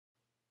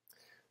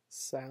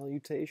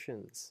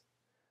Salutations!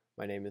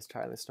 My name is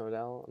Tyler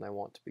Snowdell and I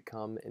want to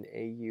become an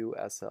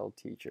Ausl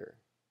teacher.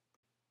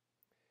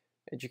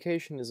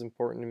 Education is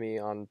important to me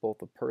on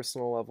both a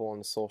personal level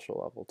and a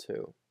social level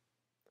too.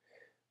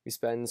 We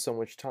spend so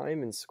much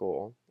time in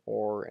school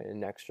or in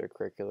an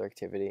extracurricular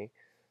activity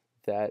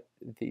that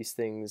these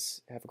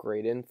things have a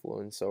great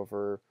influence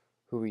over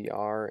who we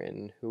are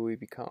and who we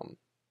become.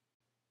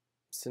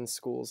 Since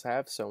schools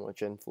have so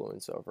much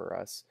influence over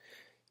us,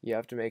 you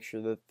have to make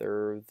sure that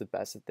they're the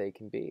best that they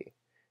can be.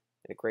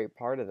 And a great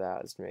part of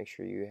that is to make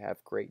sure you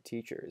have great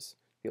teachers,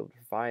 be able to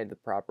provide the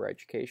proper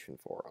education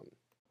for them.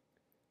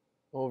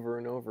 Over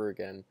and over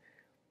again,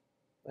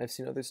 I've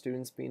seen other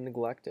students being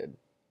neglected,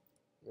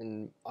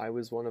 and I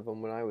was one of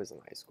them when I was in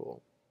high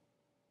school.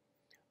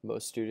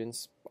 Most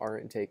students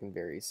aren't taken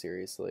very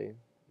seriously,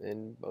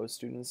 and most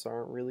students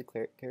aren't really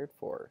cared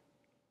for.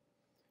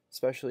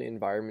 Especially in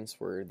environments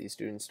where these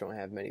students don't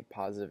have many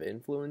positive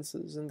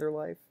influences in their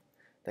life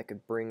that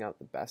could bring out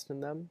the best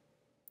in them.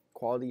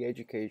 Quality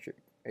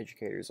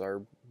educators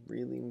are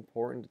really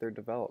important to their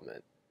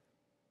development.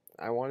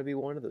 I want to be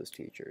one of those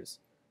teachers,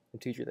 a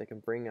teacher that can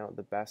bring out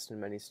the best in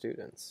many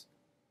students.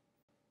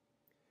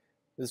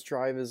 This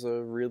drive is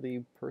a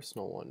really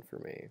personal one for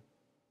me.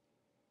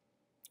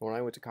 When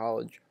I went to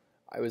college,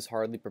 I was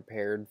hardly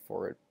prepared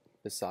for it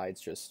besides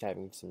just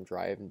having some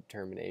drive and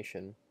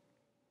determination.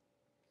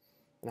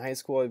 In high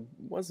school, I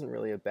wasn't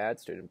really a bad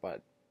student,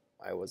 but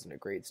I wasn't a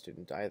great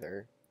student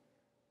either.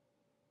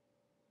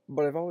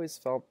 But I've always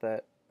felt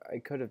that I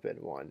could have been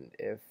one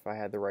if I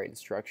had the right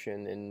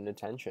instruction and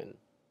attention.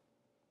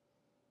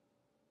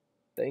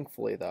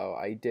 Thankfully, though,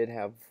 I did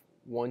have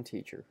one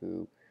teacher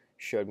who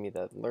showed me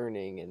that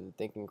learning and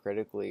thinking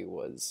critically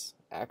was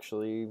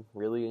actually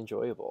really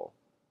enjoyable.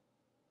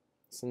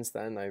 Since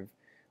then, I've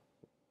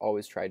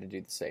always tried to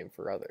do the same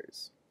for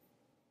others.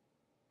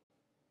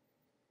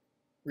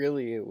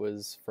 Really, it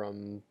was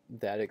from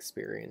that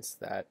experience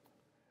that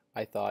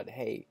I thought,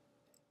 hey,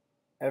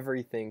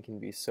 everything can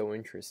be so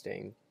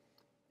interesting.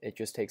 It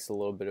just takes a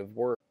little bit of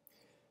work.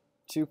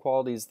 Two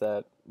qualities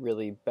that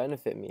really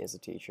benefit me as a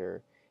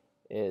teacher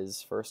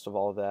is, first of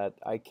all, that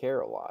I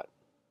care a lot,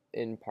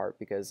 in part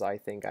because I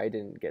think I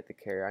didn't get the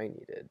care I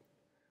needed.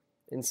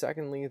 And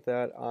secondly,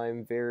 that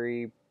I'm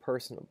very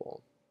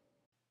personable.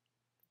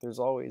 There's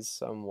always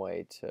some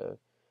way to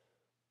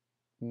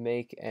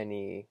make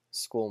any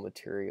school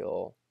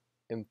material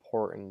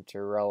important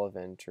or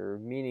relevant or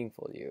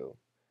meaningful to you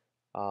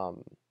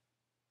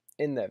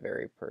in that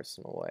very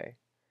personal way.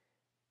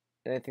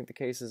 And I think the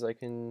case is I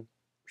can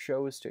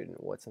show a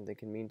student what something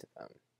can mean to them.